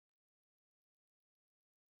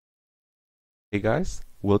Hey guys,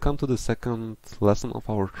 welcome to the second lesson of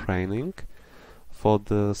our training for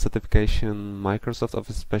the certification Microsoft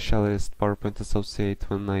Office Specialist PowerPoint Associate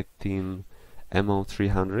 2019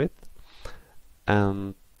 MO-300,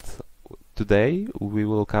 and today we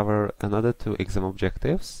will cover another two exam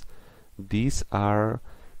objectives. These are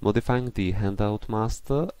modifying the Handout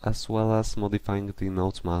Master as well as modifying the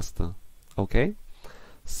Notes Master. Okay,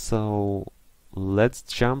 so let's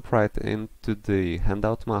jump right into the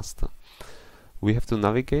Handout Master. We have to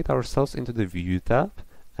navigate ourselves into the View tab,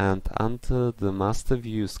 and under the Master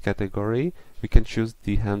Views category, we can choose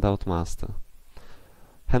the Handout Master.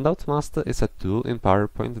 Handout Master is a tool in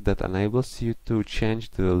PowerPoint that enables you to change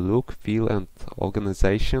the look, feel, and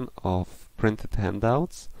organization of printed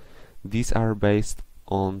handouts. These are based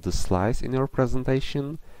on the slides in your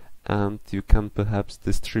presentation, and you can perhaps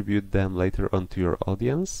distribute them later on to your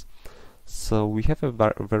audience. So we have a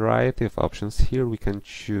variety of options here. We can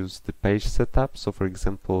choose the page setup, so for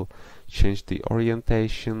example change the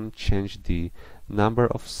orientation, change the number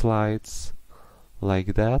of slides,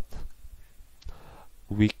 like that.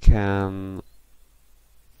 We can,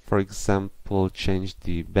 for example, change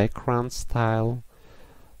the background style.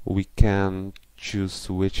 We can choose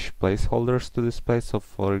which placeholders to display, so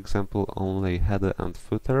for example only header and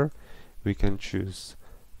footer. We can choose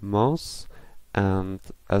MOS, and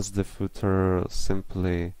as the footer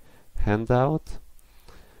simply handout.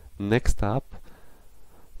 Next up,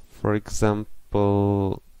 for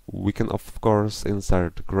example, we can of course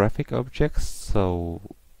insert graphic objects, so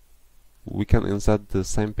we can insert the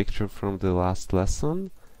same picture from the last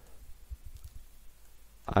lesson.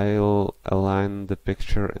 I'll align the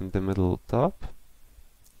picture in the middle top,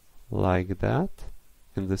 like that,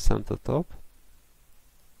 in the center top.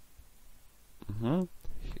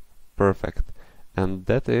 Perfect. And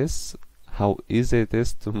that is how easy it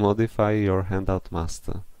is to modify your Handout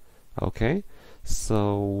Master. Okay,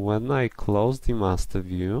 so when I close the master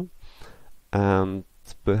view and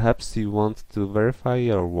perhaps you want to verify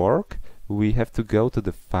your work, we have to go to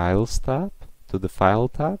the Files tab,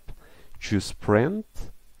 choose Print,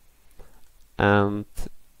 and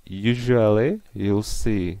usually you'll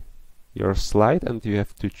see your slide and you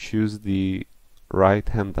have to choose the right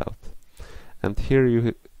handout. And here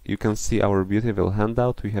you can see our beautiful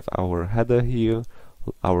handout. We have our header here,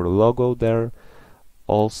 our logo there.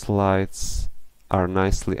 All slides are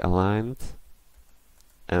nicely aligned,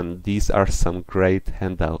 and these are some great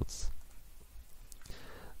handouts.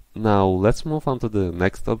 Now let's move on to the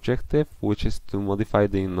next objective, which is to modify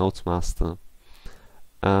the Notes Master.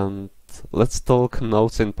 And let's talk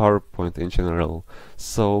notes in PowerPoint in general.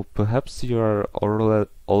 So perhaps you are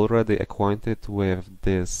already acquainted with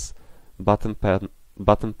this button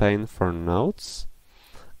pane for notes,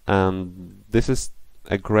 and this is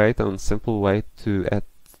a great and simple way to add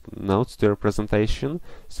notes to your presentation.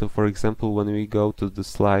 So for example, when we go to the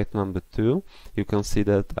slide number 2, you can see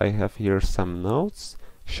that I have here some notes,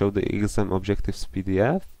 show the exam objectives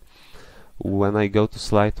PDF. When I go to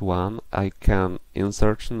slide 1, I can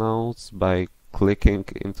insert notes by clicking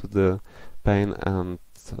into the pane and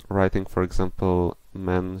writing, for example,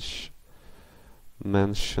 mention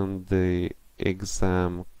the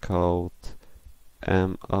exam code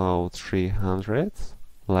MO-300,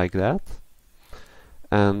 like that.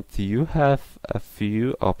 And you have a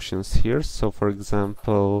few options here. So for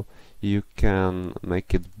example, you can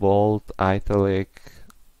make it bold, italic,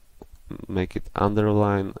 make it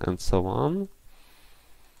underline, and so on.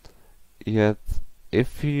 Yet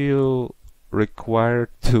if you require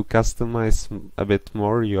to customize a bit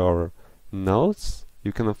more your notes,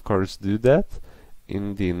 you can of course do that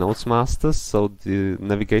in the Notes Master. So the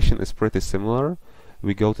navigation is pretty similar.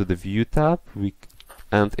 We go to the View tab,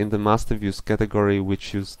 and in the Master Views category we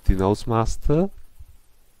choose the Notes Master,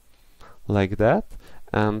 like that.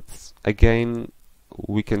 And again,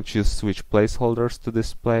 we can choose which placeholders to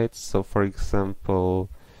display it. So for example,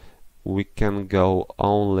 we can go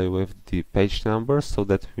only with the page numbers so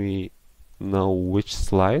that we know which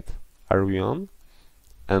slide are we on.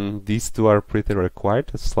 And these two are pretty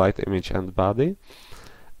required, slide, image, and body.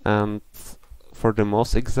 And for the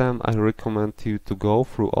MOS exam, I recommend you to go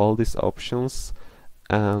through all these options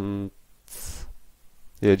and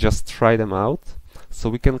just try them out. So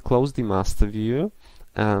we can close the master view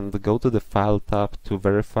and go to the File tab to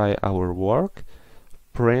verify our work,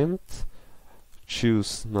 print,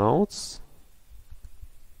 choose notes,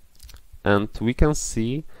 and we can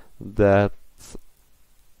see that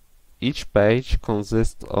each page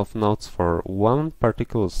consists of notes for one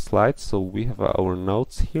particular slide. So we have our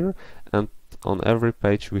notes here, and on every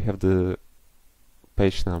page we have the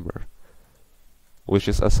page number, which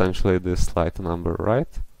is essentially the slide number, right?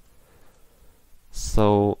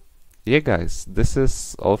 So yeah guys, this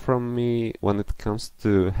is all from me when it comes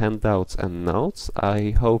to handouts and notes.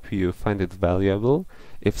 I hope you find it valuable.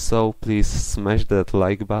 If so, please smash that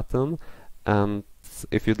like button, and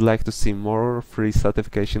if you'd like to see more free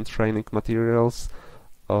certification training materials,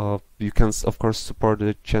 you can of course support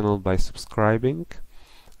the channel by subscribing.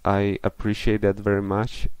 I appreciate that very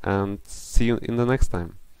much, and see you in the next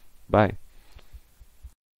time. Bye.